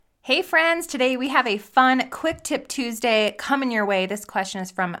Hey friends, today we have a fun Quick Tip Tuesday coming your way. This question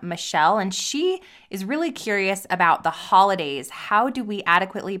is from Michelle, and she is really curious about the holidays. How do we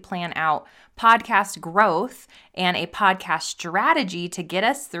adequately plan out podcast growth and a podcast strategy to get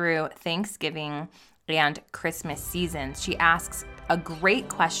us through Thanksgiving and Christmas seasons? She asks a great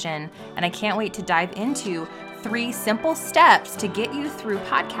question, and I can't wait to dive into 3 simple steps to get you through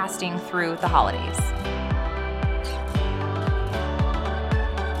podcasting through the holidays.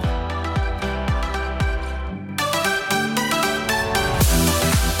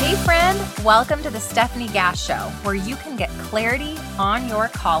 Hey friend, welcome to the Stephanie Gass Show, where you can get clarity on your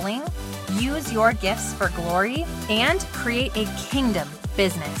calling, use your gifts for glory, and create a kingdom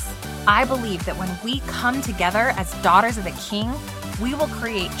business. I believe that when we come together as daughters of the King, we will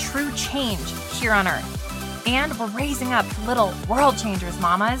create true change here on earth. And we're raising up little world changers,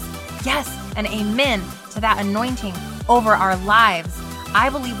 mamas. Yes, and amen to that anointing over our lives. I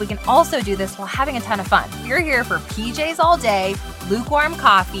believe we can also do this while having a ton of fun. We're here for PJs all day, lukewarm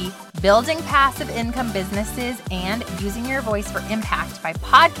coffee, building passive income businesses, and using your voice for impact by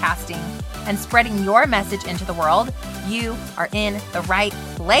podcasting and spreading your message into the world. You are in the right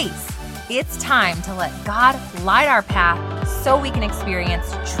place. It's time to let God light our path so we can experience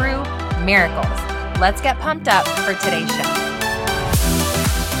true miracles. Let's get pumped up for today's show.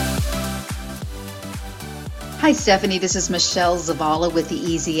 Hi, Stephanie. This is Michelle Zavala with the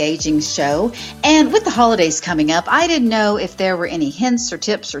Easy Aging Show. And with the holidays coming up, I didn't know if there were any hints or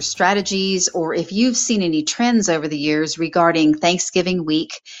tips or strategies, or if you've seen any trends over the years regarding Thanksgiving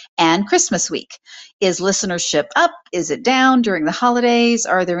week and Christmas week. Is listenership up? Is it down during the holidays?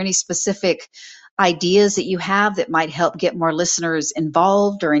 Are there any specific ideas that you have that might help get more listeners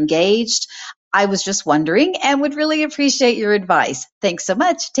involved or engaged? I was just wondering and would really appreciate your advice. Thanks so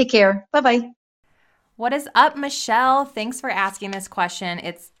much. Take care. Bye-bye. What is up, Michelle? Thanks for asking this question.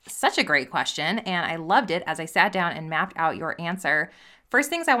 It's such a great question, and I loved it as I sat down and mapped out your answer.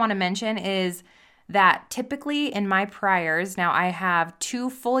 First things I want to mention is that typically in my priors, now I have 2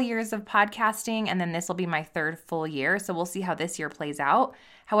 full years of podcasting, and then this will be my 3rd full year, so we'll see how this year plays out.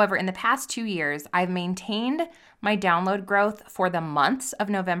 However, in the past 2 years, I've maintained my download growth for the months of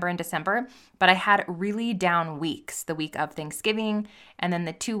November and December, but I had really down weeks, the week of Thanksgiving, and then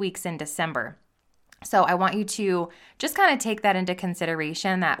the 2 weeks in December. So I want you to just kind of take that into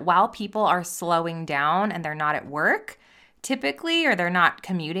consideration, that while people are slowing down and they're not at work typically, or they're not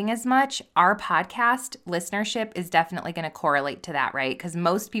commuting as much, our podcast listenership is definitely going to correlate to that, right? Because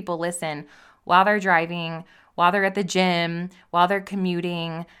most people listen while they're driving, while they're at the gym, while they're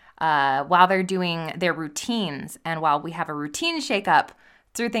commuting, while they're doing their routines, and while we have a routine shakeup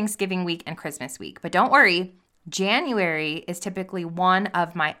through Thanksgiving week and Christmas week. But don't worry. January is typically one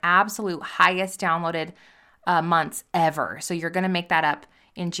of my absolute highest downloaded months ever. So you're going to make that up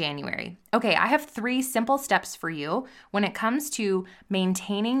in January. Okay, I have 3 simple steps for you when it comes to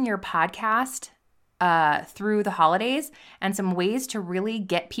maintaining your podcast through the holidays, and some ways to really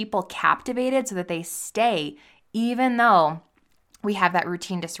get people captivated so that they stay even though we have that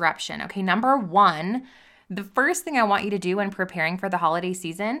routine disruption. Okay, number 1, the first thing I want you to do when preparing for the holiday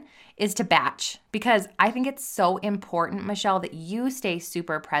season is to batch, because I think it's so important, Michelle, that you stay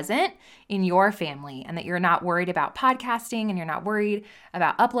super present in your family and that you're not worried about podcasting and you're not worried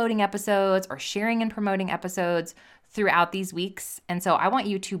about uploading episodes or sharing and promoting episodes throughout these weeks. And so I want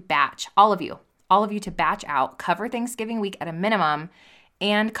you to batch, all of you to batch out, cover Thanksgiving week at a minimum,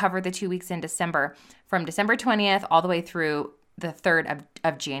 and cover the 2 weeks in December, from December 20th all the way through the 3rd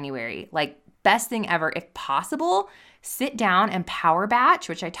of January. Like, best thing ever, if possible, sit down and power batch,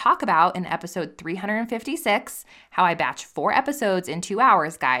 which I talk about in episode 356, how I batch 4 episodes in 2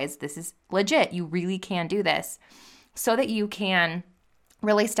 hours, guys. This is legit. You really can do this so that you can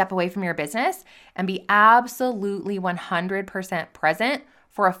really step away from your business and be absolutely 100% present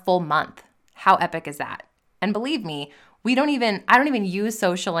for a full month. How epic is that? And believe me, I don't even use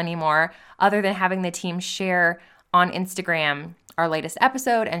social anymore other than having the team share on Instagram our latest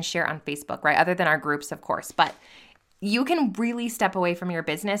episode and share on Facebook, right? Other than our groups, of course. But you can really step away from your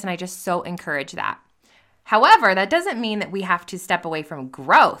business, and I just so encourage that. However, that doesn't mean that we have to step away from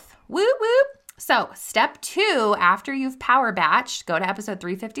growth. Whoop, whoop. So step 2, after you've power batched, go to episode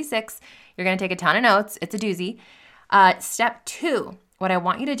 356. You're going to take a ton of notes. It's a doozy. Step 2, what I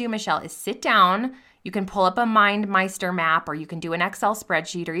want you to do, Michelle, is sit down. You can pull up a MindMeister map, or you can do an Excel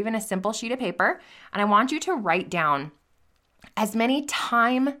spreadsheet, or even a simple sheet of paper. And I want you to write down as many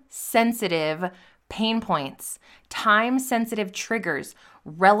time-sensitive pain points, time-sensitive triggers,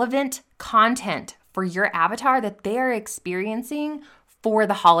 relevant content for your avatar that they are experiencing for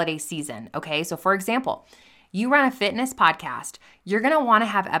the holiday season, okay? So for example, You run a fitness podcast. You're going to want to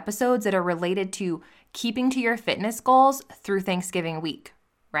have episodes that are related to keeping to your fitness goals through Thanksgiving week,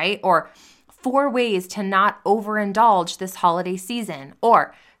 right? Or 4 ways to not overindulge this holiday season,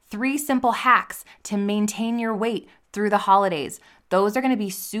 or 3 simple hacks to maintain your weight through the holidays. Those are going to be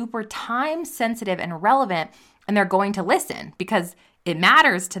super time sensitive and relevant, and they're going to listen because it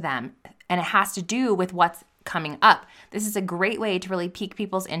matters to them and it has to do with what's coming up. This is a great way to really pique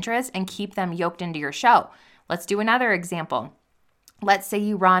people's interest and keep them yoked into your show. Let's do another example. Let's say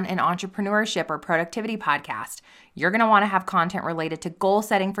you run an entrepreneurship or productivity podcast. You're going to want to have content related to goal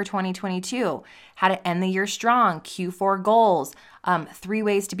setting for 2022, how to end the year strong, Q4 goals, 3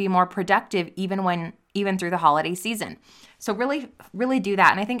 ways to be more productive even through the holiday season. So really do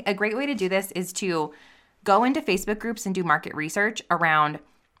that. And I think a great way to do this is to go into Facebook groups and do market research around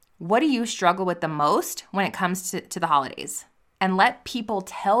what do you struggle with the most when it comes to the holidays, and let people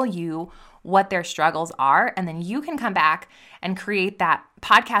tell you what their struggles are. And then you can come back and create that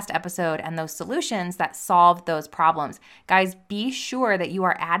podcast episode and those solutions that solve those problems. Guys, be sure that you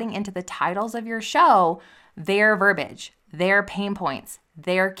are adding into the titles of your show their verbiage, their pain points,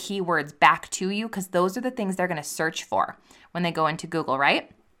 their keywords back to you, because those are the things they're going to search for when they go into Google, right?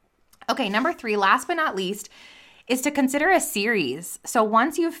 Okay, number 3, last but not least, is to consider a series. So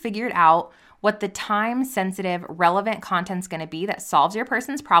once you've figured out what the time-sensitive, relevant content's going to be that solves your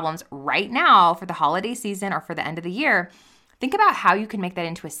person's problems right now for the holiday season or for the end of the year, think about how you can make that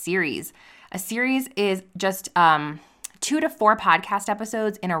into a series. A series is just 2 to 4 podcast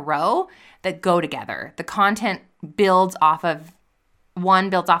episodes in a row that go together. The content builds off of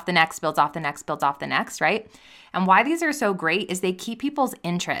one, builds off the next, builds off the next, builds off the next, right? And why these are so great is they keep people's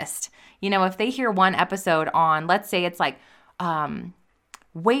interest. You know, if they hear one episode on, let's say it's like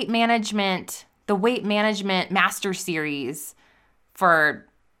weight management, the weight management master series for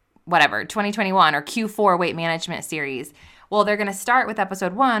whatever, 2021 or Q4 weight management series. Well, they're going to start with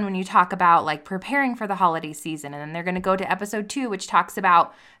episode 1 when you talk about like preparing for the holiday season. And then they're going to go to episode 2, which talks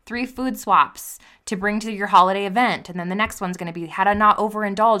about 3 food swaps to bring to your holiday event. And then the next one's going to be how to not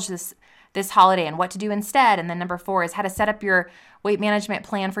overindulge this holiday and what to do instead. And then number 4 is how to set up your weight management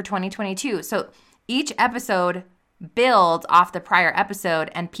plan for 2022. So each episode builds off the prior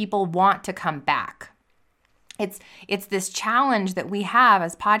episode and people want to come back. It's this challenge that we have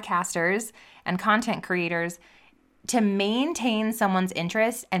as podcasters and content creators to maintain someone's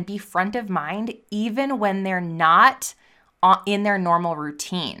interest and be front of mind even when they're not in their normal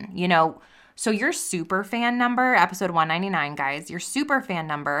routine. You know, so your super fan number, episode 199, guys, your super fan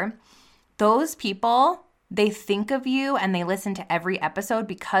number, those people, they think of you and they listen to every episode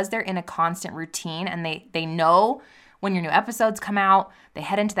because they're in a constant routine and they know when your new episodes come out, they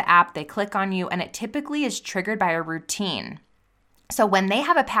head into the app, they click on you, and it typically is triggered by a routine. So when they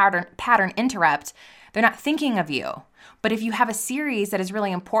have a pattern interrupt, they're not thinking of you. But if you have a series that is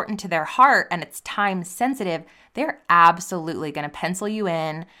really important to their heart and it's time sensitive, they're absolutely going to pencil you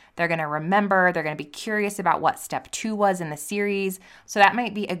in. They're going to remember. They're going to be curious about what step 2 was in the series. So that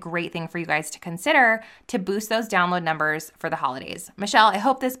might be a great thing for you guys to consider to boost those download numbers for the holidays. Michelle, I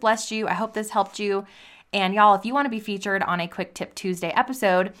hope this blessed you. I hope this helped you. And y'all, if you want to be featured on a Quick Tip Tuesday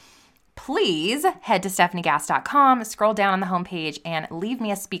episode, please head to StephanieGass.com, scroll down on the homepage, and leave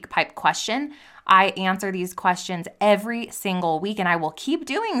me a SpeakPipe question. I answer these questions every single week, and I will keep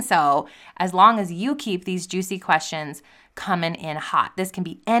doing so as long as you keep these juicy questions coming in hot. This can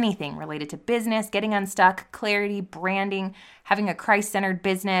be anything related to business, getting unstuck, clarity, branding, having a Christ-centered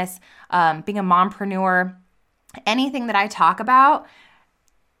business, being a mompreneur, anything that I talk about.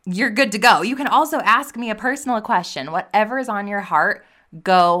 You're good to go. You can also ask me a personal question. Whatever is on your heart,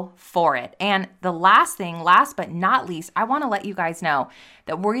 go for it. And the last thing, last but not least, I want to let you guys know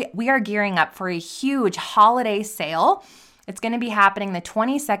that we are gearing up for a huge holiday sale. It's going to be happening the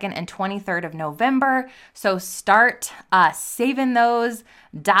 22nd and 23rd of November. So start saving those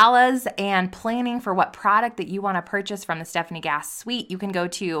dollars and planning for what product that you want to purchase from the Stephanie Gass suite. You can go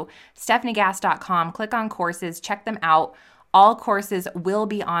to StephanieGass.com, click on courses, check them out. All courses will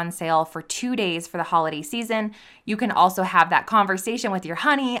be on sale for 2 days for the holiday season. You can also have that conversation with your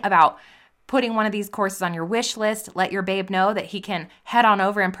honey about putting one of these courses on your wish list. Let your babe know that he can head on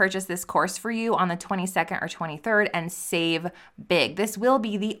over and purchase this course for you on the 22nd or 23rd and save big. This will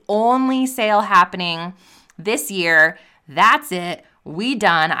be the only sale happening this year. That's it. We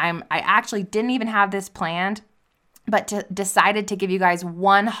done. I actually didn't even have this planned, but decided to give you guys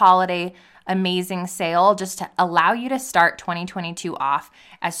one holiday amazing sale just to allow you to start 2022 off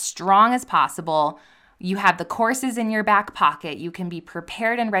as strong as possible. You have the courses in your back pocket. You can be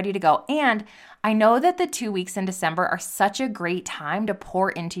prepared and ready to go. And I know that the 2 weeks in December are such a great time to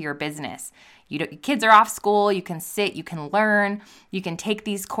pour into your business. Your kids are off school, you can sit, you can learn, you can take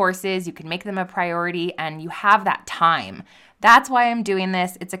these courses, you can make them a priority, and you have that time. That's why I'm doing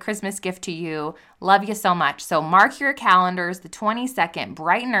this. It's a Christmas gift to you. Love you so much. So mark your calendars, the 22nd,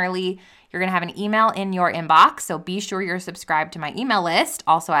 bright and early. You're going to have an email in your inbox, so be sure you're subscribed to my email list,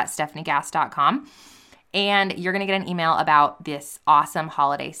 also at stephaniegass.com, and you're going to get an email about this awesome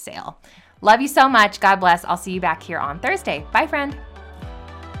holiday sale. Love you so much. God bless. I'll see you back here on Thursday. Bye, friend.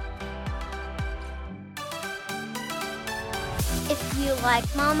 If you like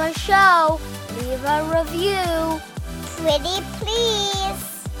Mama's show, leave a review. Pretty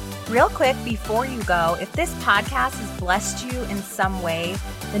please. Real quick, before you go, if this podcast has blessed you in some way,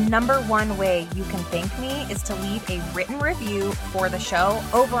 the number one way you can thank me is to leave a written review for the show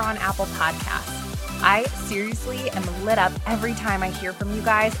over on Apple Podcasts. I seriously am lit up every time I hear from you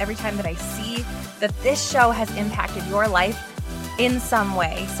guys, every time that I see that this show has impacted your life in some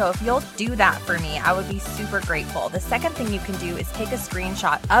way. So if you'll do that for me, I would be super grateful. The second thing you can do is take a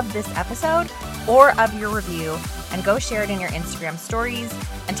screenshot of this episode or of your review and go share it in your Instagram stories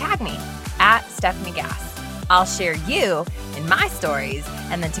and tag me at Stephanie Gass. I'll share you in my stories,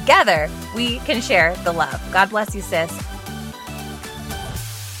 and then together we can share the love. God bless you, sis.